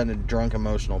message to send a drunk,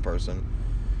 emotional person.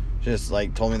 Just,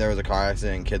 like, told me there was a car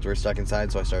accident and kids were stuck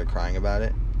inside, so I started crying about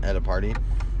it at a party.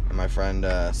 And my friend,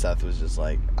 Seth, was just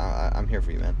like, I'm here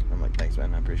for you, man. I'm like, thanks,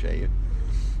 man. I appreciate you.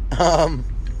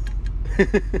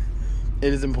 It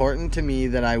is important to me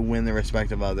that I win the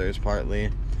respect of others,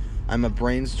 partly. I'm a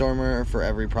brainstormer. For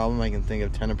every problem, I can think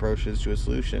of 10 approaches to a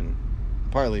solution.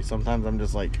 Partly. Sometimes I'm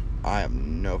just like, I have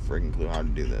no freaking clue how to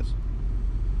do this.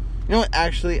 You know what?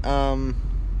 Actually, I'm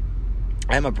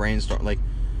a brainstorm. Like,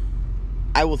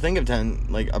 I will think of 10,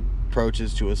 like,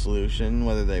 approaches to a solution,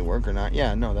 whether they work or not.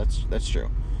 Yeah, no, that's true.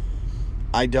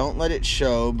 I don't let it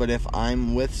show, but if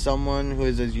I'm with someone who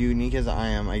is as unique as I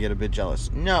am, I get a bit jealous.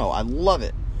 No, I love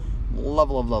it. Love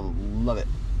it.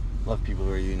 Love people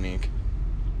who are unique.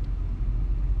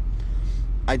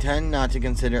 I tend not to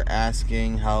consider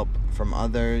asking help from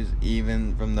others,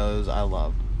 even from those I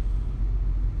love.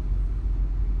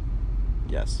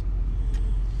 Yes.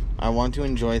 I want to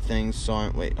enjoy things, so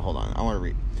I want to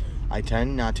read. I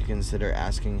tend not to consider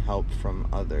asking help from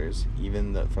others,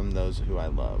 even from those who I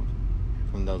love.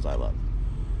 From those I love.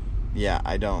 Yeah,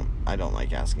 I don't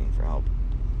like asking for help.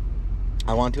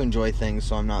 I want to enjoy things,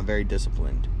 so I'm not very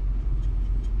disciplined.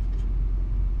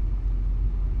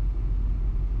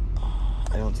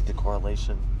 I don't see the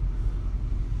correlation.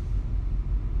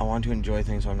 I want to enjoy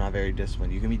things, so I'm not very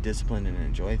disciplined. You can be disciplined and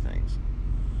enjoy things.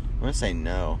 I'm going to say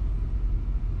no.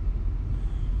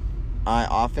 I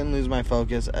often lose my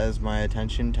focus as my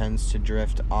attention tends to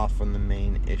drift off from the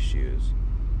main issues.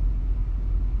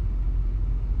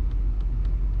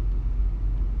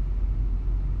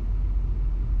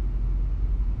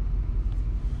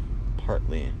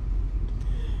 Partly.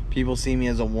 People see me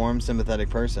as a warm, sympathetic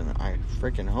person. I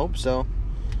freaking hope so.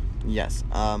 Yes.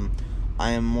 I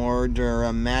am more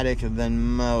dramatic than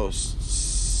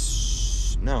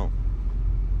most. No.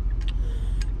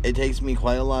 It takes me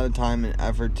quite a lot of time and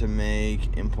effort to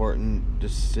make important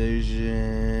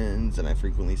decisions, and I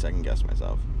frequently second guess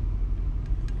myself.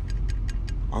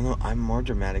 Although I'm more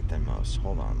dramatic than most.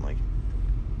 Hold on, like,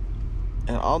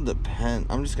 it all depends.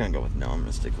 I'm just gonna go with no. I'm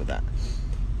gonna stick with that.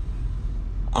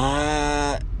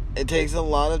 It takes a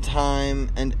lot of time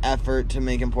and effort to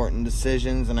make important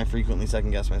decisions, and I frequently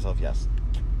second guess myself. Yes.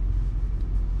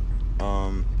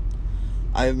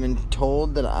 I've been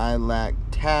told that I lack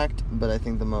tact, but I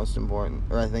think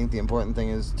the important thing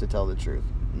is to tell the truth.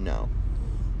 No.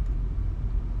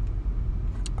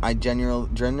 I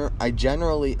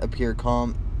generally appear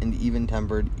calm and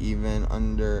even-tempered, even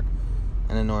under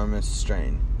an enormous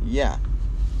strain. Yeah.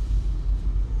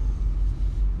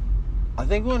 I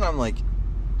think when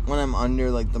I'm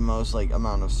under, like, the most, like,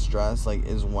 amount of stress, like,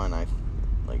 is when I,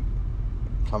 like,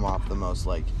 come off the most,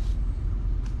 like,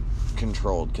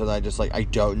 controlled, because I just, like, I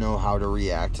don't know how to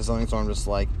react to something, so I'm just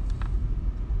like,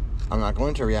 I'm not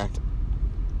going to react.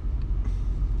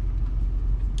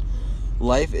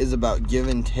 Life is about give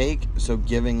and take, so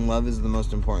giving love is the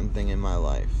most important thing in my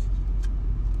life.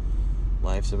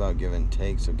 Life's about give and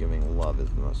take, so giving love is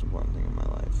the most important thing in my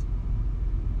life.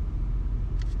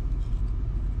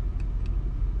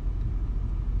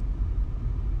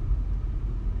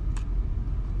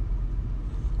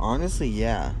 Honestly,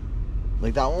 yeah.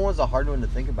 Like, that one was a hard one to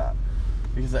think about,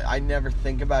 because I never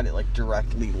think about it, like,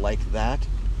 directly like that.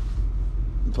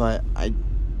 But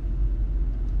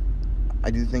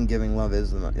I do think giving love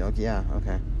is the most... Yeah,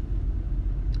 okay.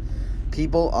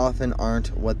 People often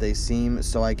aren't what they seem,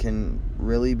 so I can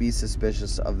really be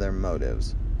suspicious of their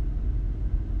motives.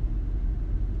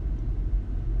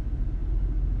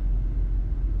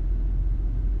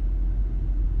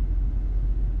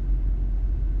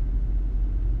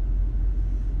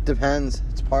 Depends.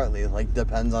 It's partly,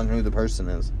 depends on who the person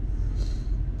is.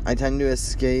 I tend to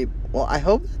escape... Well, I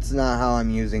hope that's not how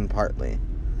I'm using partly.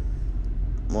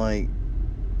 I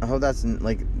hope that's,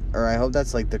 I hope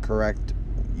that's, the correct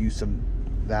use of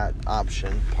that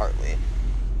option, partly.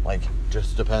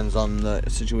 Just depends on the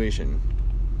situation.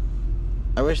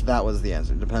 I wish that was the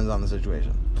answer. Depends on the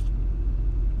situation.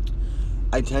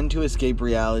 I tend to escape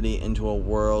reality into a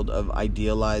world of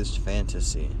idealized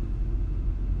fantasy.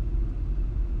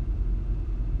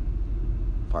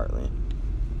 Partly.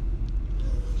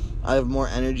 I have more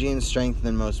energy and strength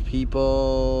than most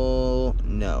people.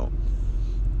 No.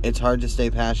 It's hard to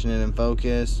stay passionate and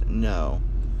focused. No.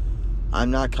 I'm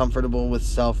not comfortable with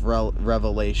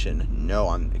self-revelation. No,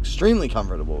 I'm extremely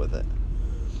comfortable with it.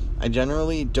 I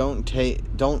generally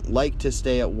don't like to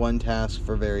stay at one task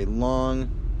for very long.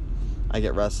 I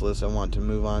get restless and want to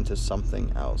move on to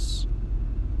something else.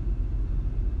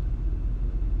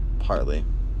 Partly.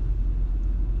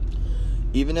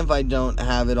 Even if I don't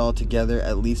have it all together,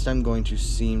 at least I'm going to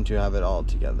seem to have it all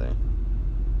together.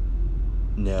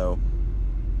 No.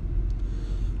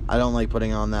 I don't like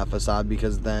putting on that facade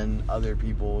because then other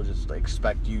people will just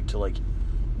expect you to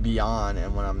be on,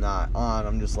 and when I'm not on,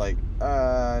 I'm just I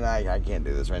can't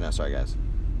do this right now. Sorry, guys.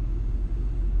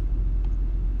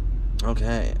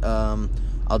 Okay.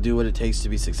 I'll do what it takes to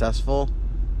be successful.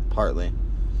 Partly.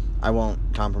 I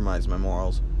won't compromise my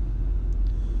morals.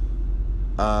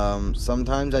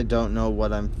 Sometimes I don't know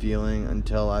what I'm feeling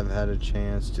until I've had a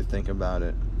chance to think about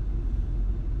it.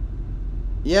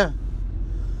 Yeah.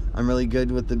 I'm really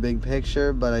good with the big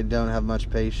picture, but I don't have much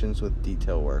patience with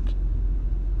detail work.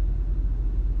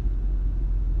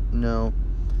 No.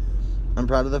 I'm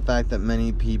proud of the fact that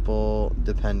many people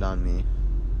depend on me.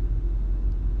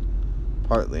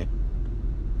 Partly.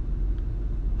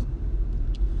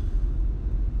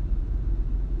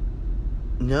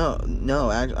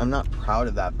 No, actually, I'm not proud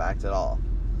of that fact at all.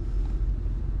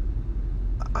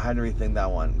 I had to rethink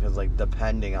that one, because,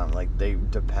 depending on, they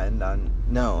depend on...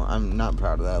 No, I'm not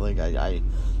proud of that. I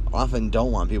often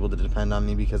don't want people to depend on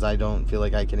me, because I don't feel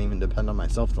like I can even depend on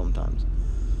myself sometimes.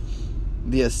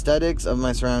 The aesthetics of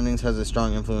my surroundings has a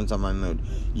strong influence on my mood.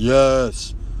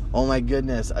 Yes! Oh my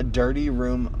goodness, a dirty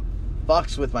room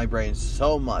fucks with my brain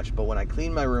so much, but when I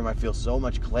clean my room, I feel so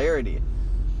much clarity.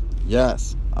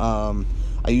 Yes.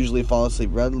 I usually fall asleep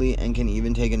readily and can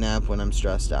even take a nap when I'm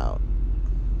stressed out.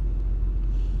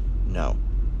 No.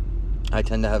 I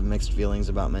tend to have mixed feelings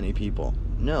about many people.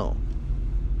 No.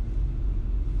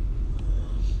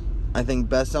 I think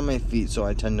best on my feet, so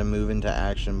I tend to move into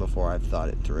action before I've thought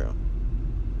it through.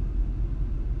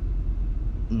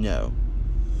 No.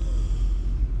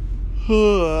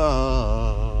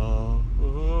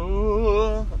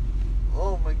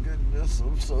 Oh my goodness,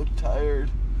 I'm so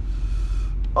tired.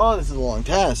 Oh, this is a long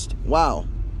test. Wow.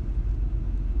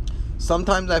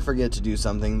 Sometimes I forget to do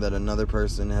something that another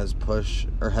person has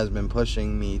been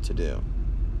pushing me to do.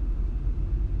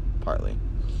 Partly.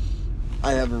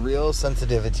 I have a real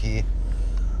sensitivity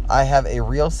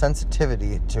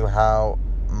to how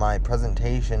my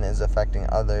presentation is affecting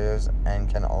others and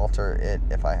can alter it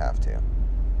if I have to.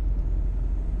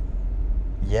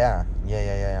 Yeah.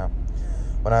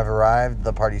 When I've arrived,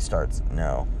 the party starts.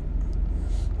 No.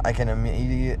 I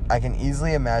can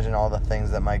easily imagine all the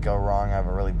things that might go wrong. I have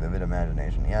a really vivid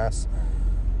imagination. Yes.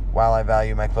 While I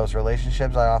value my close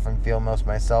relationships, I often feel most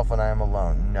myself when I am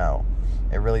alone. No.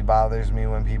 It really bothers me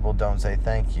when people don't say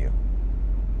thank you.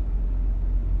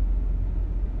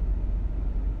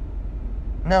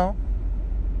 No.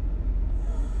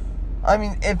 I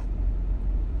mean,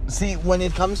 when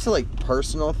it comes to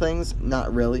personal things,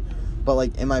 not really,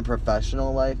 but in my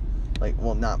professional life,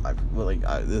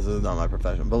 this is not my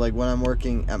profession, but when I'm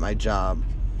working at my job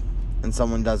and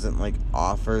someone doesn't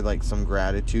offer some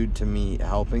gratitude to me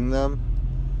helping them,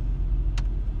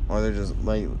 or they're just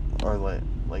they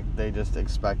just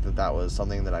expect that was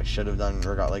something that I should have done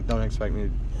or don't expect me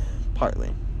to,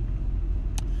 partly.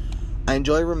 I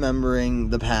enjoy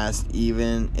remembering the past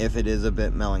even if it is a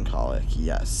bit melancholic.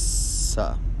 Yes.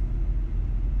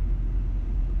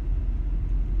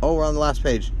 Oh, we're on the last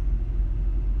page.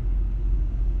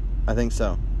 I think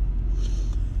so.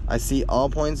 I see all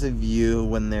points of view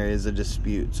when there is a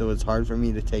dispute, so it's hard for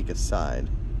me to take a side.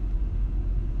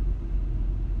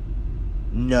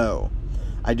 No.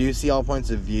 I do see all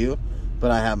points of view, but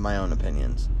I have my own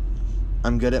opinions.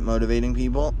 I'm good at motivating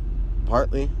people.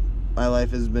 Partly. My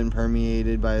life has been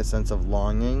permeated by a sense of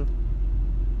longing.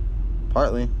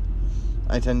 Partly.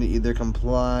 I tend to either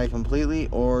comply completely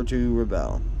or to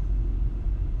rebel.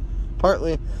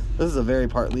 Partly. This is a very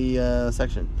partly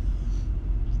section.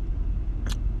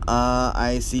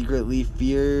 I secretly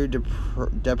fear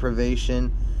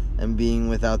deprivation and being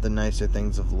without the nicer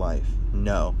things of life.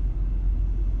 No.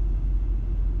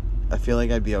 I feel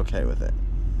like I'd be okay with it.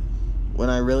 When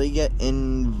I really get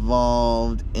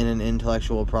involved in an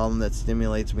intellectual problem that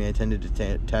stimulates me, I tend to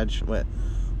detach.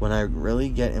 When I really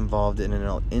get involved in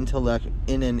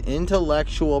an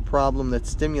intellectual problem that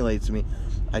stimulates me,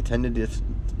 I tend to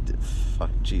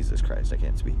Jesus Christ, I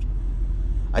can't speak.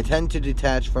 I tend to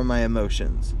detach from my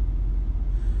emotions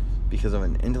because of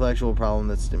an intellectual problem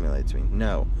that stimulates me.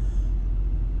 No.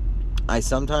 I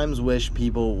sometimes wish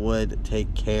people would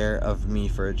take care of me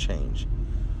for a change.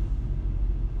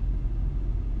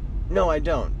 No, I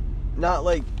don't. Not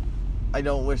like I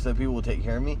don't wish that people would take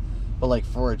care of me, but like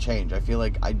for a change. I feel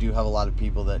like I do have a lot of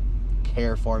people that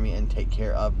care for me and take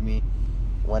care of me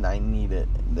when I need it,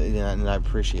 and I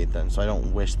appreciate them. So I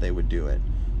don't wish they would do it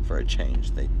for a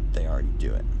change. They already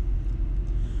do it.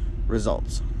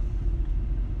 Results.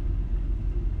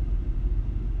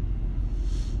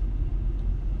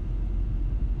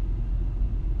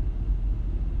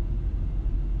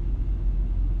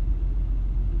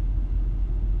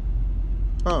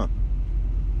 Huh.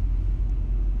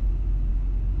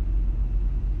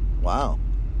 Wow.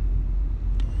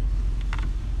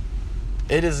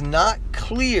 It is not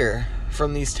clear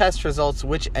from these test results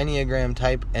which Enneagram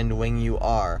type and wing you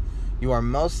are. You are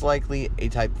most likely a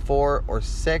type 4 or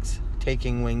 6.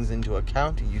 Taking wings into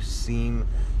account, you seem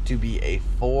to be a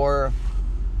 4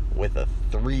 with a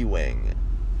 3 wing.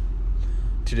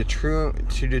 To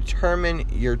determine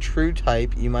your true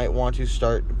type, you might want to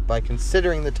start by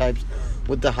considering the types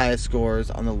with the highest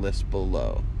scores on the list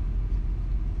below.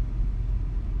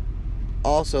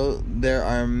 Also, there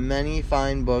are many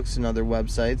fine books and other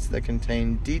websites that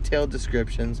contain detailed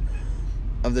descriptions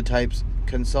of the types.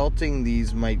 Consulting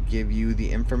these might give you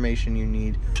the information you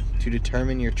need to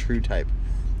determine your true type.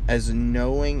 As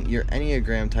knowing your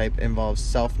Enneagram type involves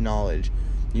self-knowledge,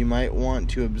 you might want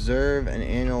to observe and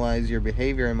analyze your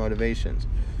behavior and motivations.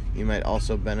 You might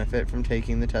also benefit from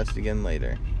taking the test again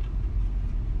later.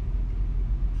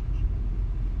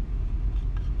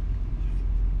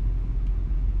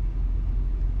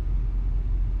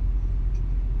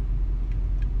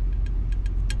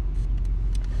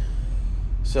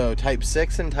 So type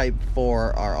 6 and type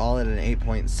 4 are all at an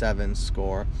 8.7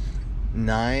 score.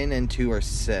 9 and 2 are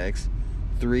 6.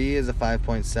 3 is a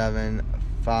 5.7.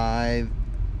 5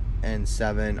 and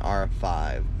 7 are a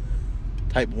 5.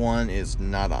 Type 1 is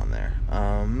not on there.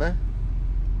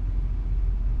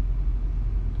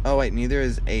 Oh wait, neither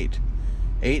is 8.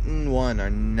 8 and 1 are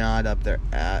not up there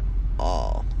at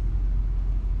all.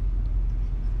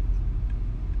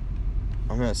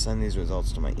 I'm going to send these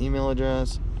results to my email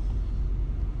address.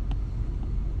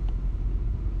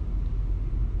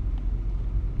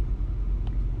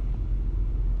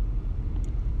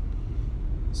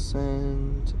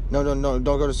 Send. No, don't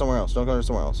go to somewhere else. Don't go to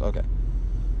somewhere else. Okay.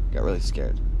 Got really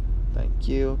scared. Thank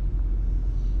you.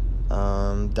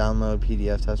 Download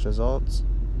PDF test results.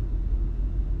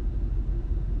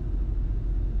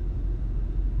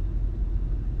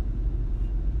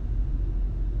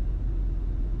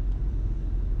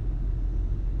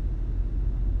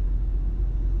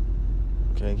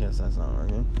 Okay, I guess that's not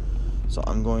working. So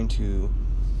I'm going to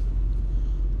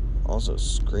also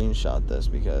screenshot this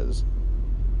because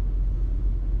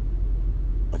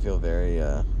I feel very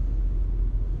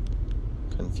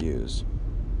confused.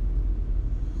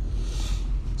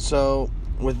 So,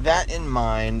 with that in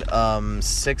mind,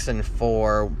 6 and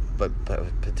 4, but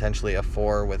potentially a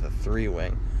 4 with a 3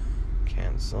 wing.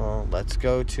 Cancel. Let's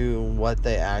go to what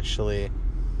they actually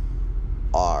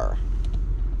are.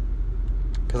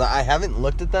 Because I haven't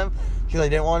looked at them, because I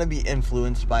didn't want to be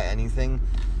influenced by anything.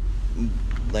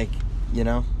 Like, you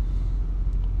know?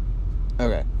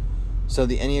 Okay. So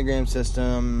the Enneagram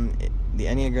system, the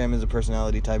Enneagram is a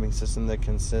personality typing system that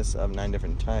consists of 9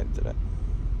 different types.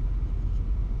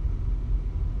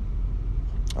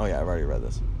 Oh yeah, I've already read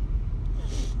this.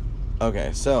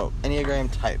 Okay, so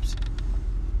Enneagram types.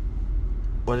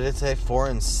 What did it say? 4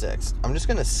 and 6. I'm just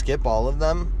going to skip all of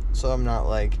them, so I'm not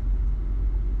like...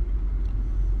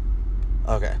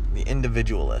 Okay, the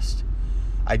individualist.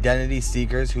 Identity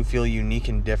seekers who feel unique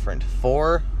and different.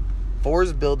 4s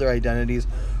build their identities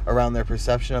around their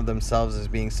perception of themselves as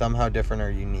being somehow different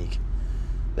or unique.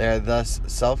 They are thus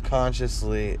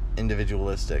self-consciously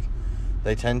individualistic.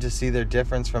 They tend to see their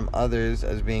difference from others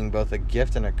as being both a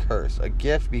gift and a curse. A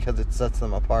gift because it sets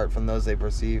them apart from those they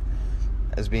perceive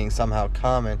as being somehow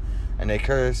common, and a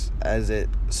curse as it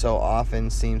so often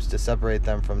seems to separate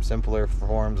them from simpler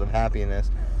forms of happiness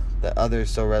that others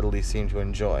so readily seem to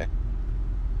enjoy.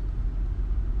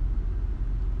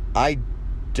 I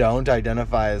don't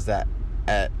identify as that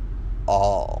at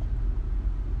all.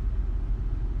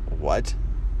 What?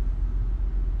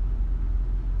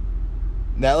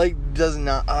 That, does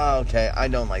not... Oh, okay, I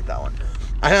don't like that one.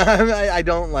 I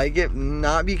don't like it,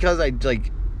 not because I,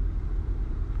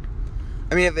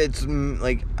 I mean, if it's,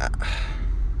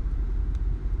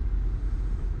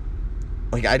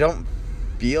 I don't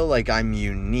feel like I'm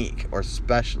unique or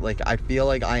special. I feel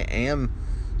like I am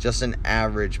just an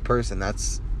average person.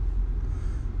 It's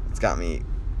got me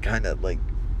kind of,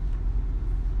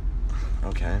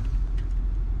 okay.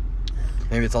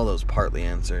 Maybe it's all those partly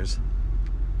answers.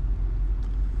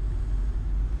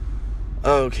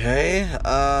 Okay,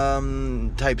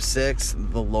 type 6,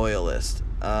 the loyalist.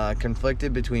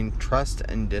 Conflicted between trust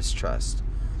and distrust.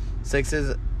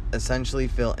 6s essentially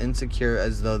feel insecure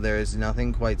as though there is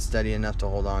nothing quite steady enough to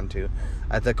hold on to.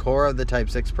 At the core of the type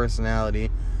 6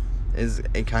 personality is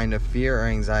a kind of fear or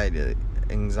anxiety.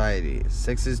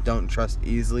 6s don't trust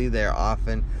easily. They are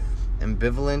often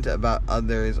ambivalent about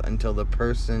others until the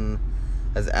person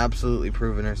has absolutely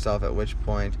proven herself, at which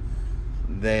point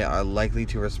they are likely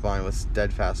to respond with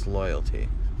steadfast loyalty.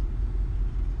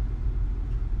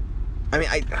 I mean,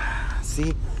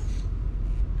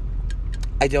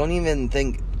 I don't even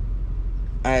think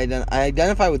I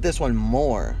identify with this one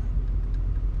more.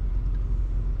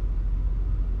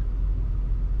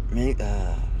 Maybe,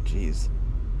 jeez.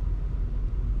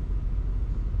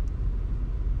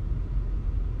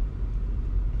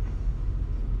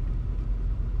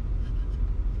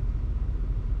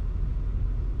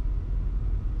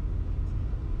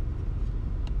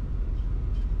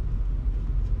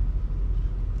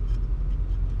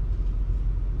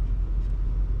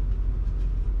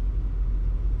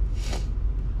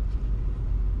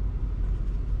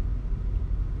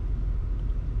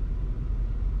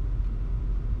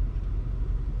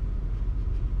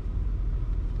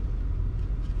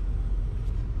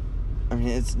 I mean,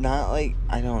 it's not like,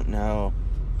 I don't know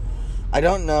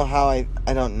how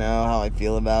I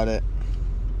feel about it.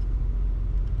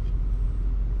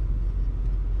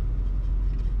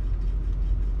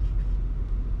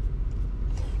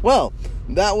 Well,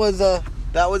 that was a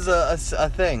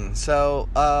thing. So,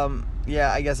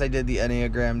 yeah, I guess I did the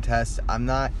Enneagram test. I'm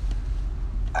not,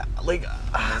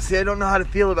 see, I don't know how to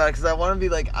feel about it, because I want to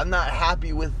be I'm not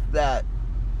happy with that,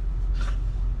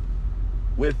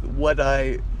 with what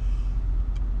I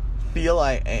feel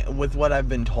with what I've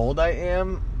been told I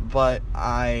am, but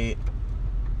I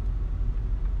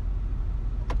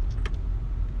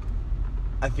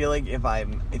feel like if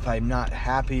I'm not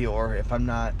happy or if I'm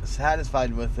not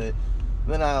satisfied with it,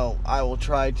 then I will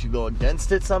try to go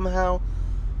against it somehow.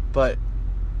 But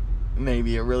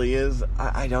maybe it really is.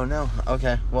 I don't know.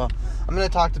 Okay, well, I'm gonna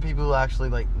talk to people who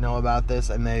actually know about this,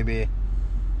 and maybe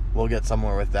we'll get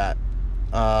somewhere with that.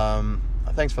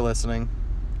 Thanks for listening.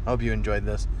 I hope you enjoyed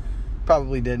this.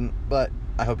 Probably didn't, but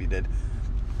I hope you did.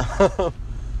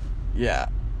 Yeah.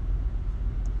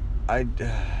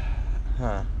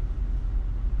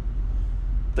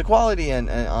 The quality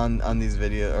on these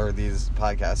videos or these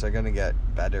podcasts are gonna get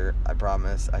better, I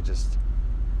promise.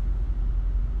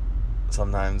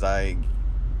 Sometimes I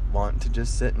want to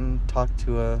just sit and talk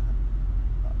to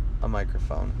a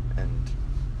microphone and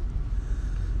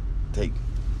take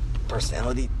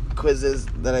personality quizzes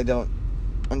that I don't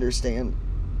understand.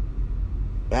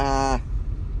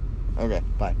 Okay,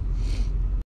 bye.